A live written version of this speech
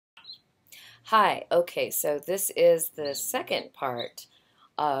Hi, okay, so this is the second part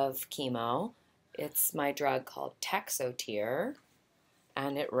of chemo. It's my drug called Taxotere,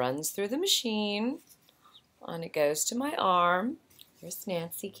 and it runs through the machine, and it goes to my arm. There's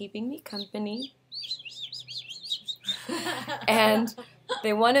Nancy keeping me company. And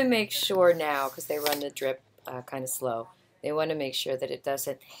they want to make sure now, because they run the drip kind of slow, they want to make sure that it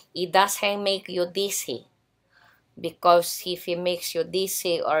doesn't make you dizzy. Because if it makes you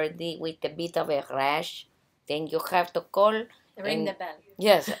dizzy or with a bit of a rash, then you have to call. Ring the bell.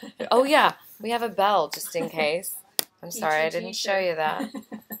 Yes. Oh, yeah. We have a bell just in case. I'm sorry I didn't show you that.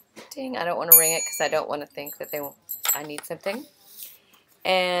 Ding. I don't want to ring it because I don't want to think that I need something.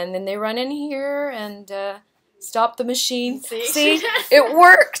 And then they run in here and stop the machine. See? It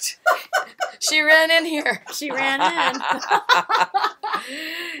worked. She ran in here. She ran in.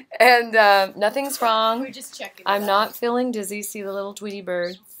 And nothing's wrong. We're just checking. I'm not feeling dizzy. See the little Tweety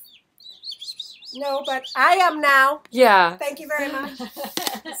birds? No, but I am now. Yeah. Thank you very much.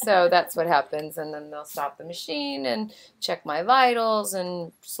 So that's what happens, and then they'll stop the machine and check my vitals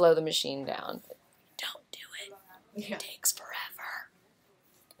and slow the machine down. But don't do it. It takes forever.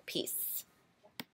 Peace.